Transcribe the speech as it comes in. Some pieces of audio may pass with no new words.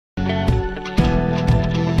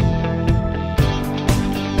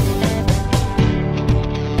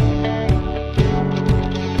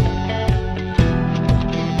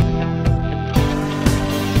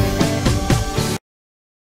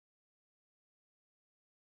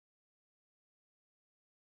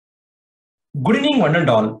Good evening, one and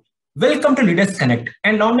all. Welcome to Leaders Connect,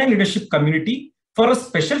 an online leadership community for a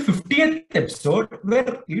special 50th episode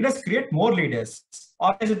where leaders create more leaders,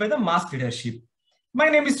 organized by the Mass Leadership. My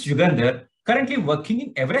name is Yugandhar, currently working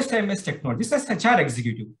in Everest IMS Technologies as HR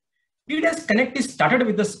executive. Leaders Connect is started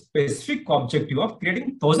with the specific objective of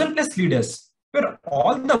creating 1,000 plus leaders, where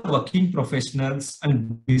all the working professionals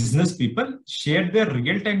and business people share their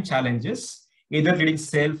real-time challenges, either leading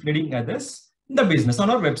self, leading others, the business on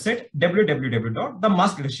our website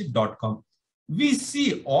www.themassleadership.com. We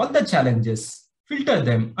see all the challenges, filter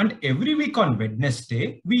them, and every week on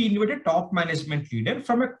Wednesday, we invite a top management leader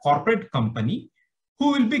from a corporate company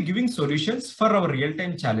who will be giving solutions for our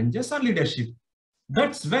real-time challenges on leadership.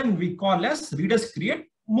 That's when we call as Leaders Create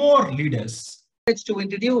More Leaders. To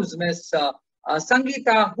introduce Ms.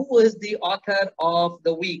 Sangeeta, who is the author of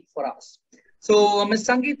the week for us. So Ms.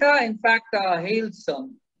 Sangeeta, in fact, hails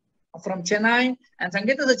from Chennai, and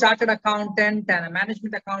Sangeeta is a chartered accountant and a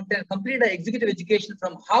management accountant, completed her executive education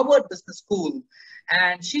from Harvard Business School.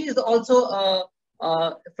 And she is also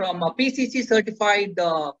from a PCC certified,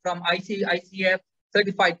 from ICF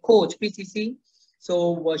certified coach, PCC.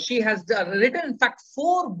 So she has written, in fact,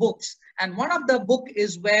 4 books. And one of the book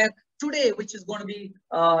is where today, which is going to be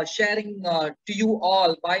sharing to you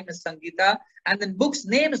all by Ms. Sangeeta. And the book's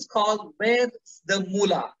name is called Where's the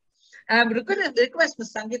MOOLAH? And I'm going to request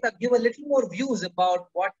Ms. Sangeeta give a little more views about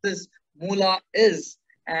what this MOOLAH is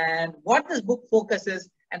and what this book focuses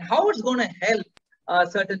and how it's going to help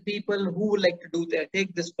certain people who would like to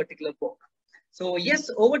take this particular book. So yes,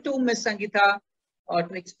 over to Ms. Sangeeta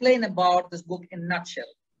to explain about this book in a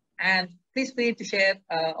nutshell. And please feel free to share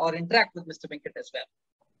or interact with Mr. Venkat as well.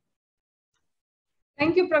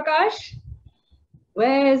 Thank you, Prakash.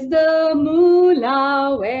 Where's the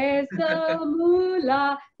moolah? Where's the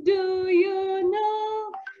moolah? Do you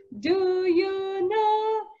know? Do you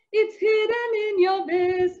know? It's hidden in your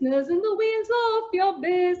business, in the wheels of your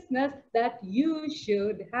business that you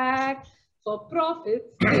should hack for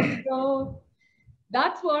profits to grow.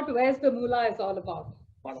 That's what Where's the Moolah is all about.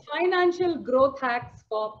 Financial growth hacks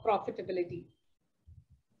for profitability.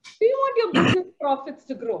 Do you want your business profits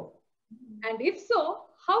to grow? And if so,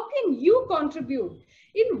 how can you contribute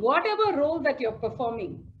in whatever role that you're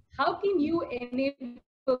performing? How can you enable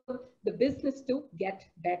the business to get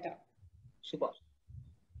better? Super.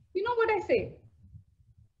 You know what I say?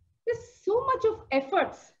 There's so much of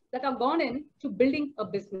efforts that are gone into building a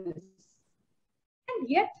business. And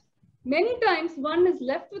yet, many times one is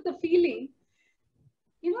left with the feeling,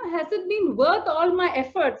 has it been worth all my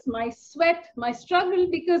efforts, my sweat, my struggle?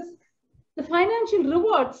 Because the financial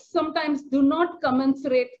rewards sometimes do not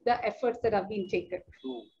commensurate the efforts that have been taken.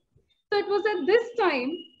 True. So it was at this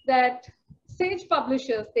time that Sage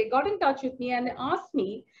Publishers, they got in touch with me and they asked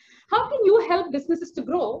me, how can you help businesses to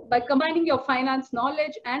grow by combining your finance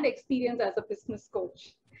knowledge and experience as a business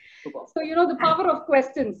coach? Super. So, the power of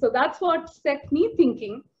questions. So that's what set me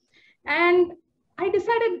thinking. And I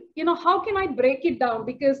decided, how can I break it down?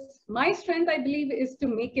 Because my strength, I believe, is to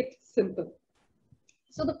make it simple.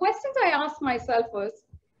 So the questions I asked myself was,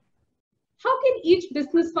 how can each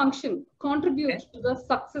business function contribute to the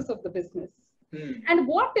success of the business? And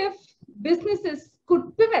what if businesses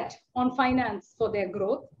could pivot on finance for their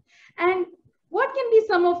growth? And what can be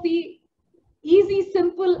some of the easy,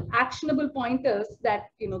 simple, actionable pointers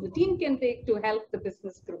that the team can take to help the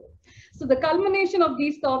business grow? So the culmination of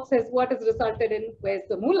these thoughts is what has resulted in Where's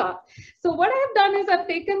the Moolah? So what I have done is I've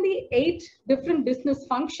taken the 8 different business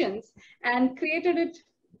functions and created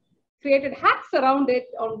hacks around it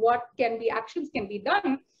on what actions can be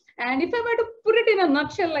done. And if I were to put it in a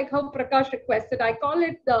nutshell, like how Prakash requested, I call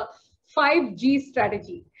it the 5G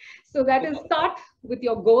strategy. So that is, start with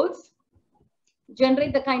your goals,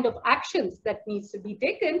 generate the kind of actions that needs to be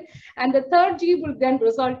taken. And the 3rd G will then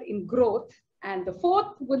result in growth. And the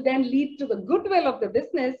 4th will then lead to the goodwill of the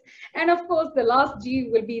business. And of course, the last G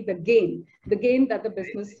will be the gain that the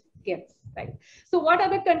business gets, right? So what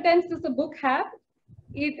other contents does the book have?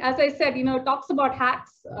 It, as I said, it talks about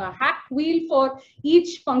hacks, hack wheel for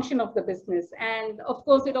each function of the business. And of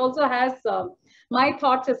course, it also has my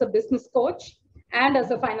thoughts as a business coach and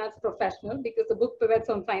as a finance professional, because the book pivots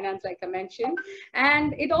on finance, like I mentioned.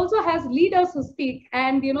 And it also has leaders who speak.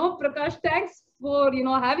 And, Prakash, thanks for,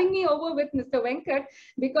 having me over with Mr. Venkat,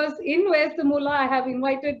 because in Where's the Moolah, I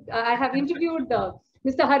have interviewed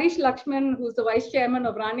Mr. Harish Lakshman, who's the vice chairman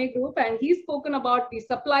of Rane Group, and he's spoken about the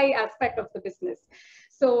supply aspect of the business.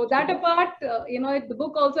 So that apart, the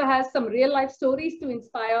book also has some real life stories to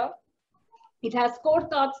inspire. It has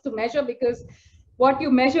scorecards to measure, because what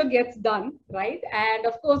you measure gets done, right? And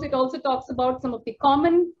of course, it also talks about some of the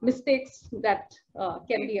common mistakes that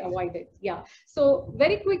can be avoided. Yeah. So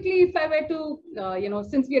very quickly, if I were to,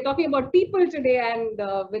 since we are talking about people today and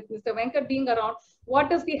with Mr. Venkat being around,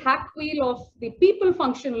 what does the hack wheel of the people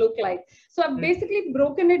function look like? So I've basically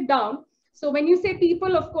broken it down. So when you say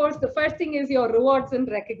people, of course, the first thing is your rewards and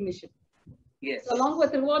recognition. Yes. So along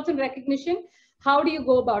with rewards and recognition, how do you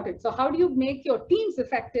go about it? So how do you make your teams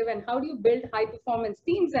effective, and how do you build high performance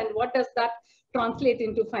teams, and what does that translate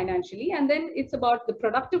into financially? And then it's about the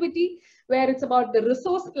productivity, where it's about the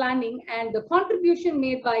resource planning and the contribution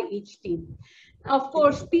made by each team. Of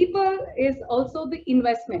course, people is also the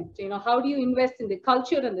investment. How do you invest in the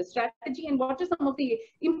culture and the strategy, and what are some of the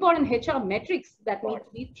important HR metrics that need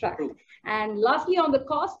to be tracked? And lastly, on the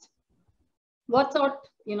cost,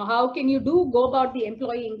 how can you go about the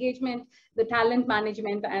employee engagement, the talent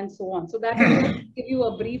management, and so on? So that will give you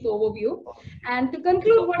a brief overview. And to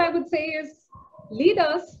conclude, what I would say is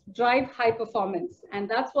leaders drive high performance, and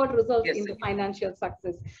that's what results in the financial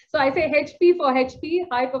success. So I say HP for HP,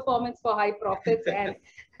 high performance for high profits, and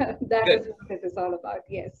that is what it is all about.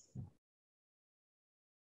 Yes.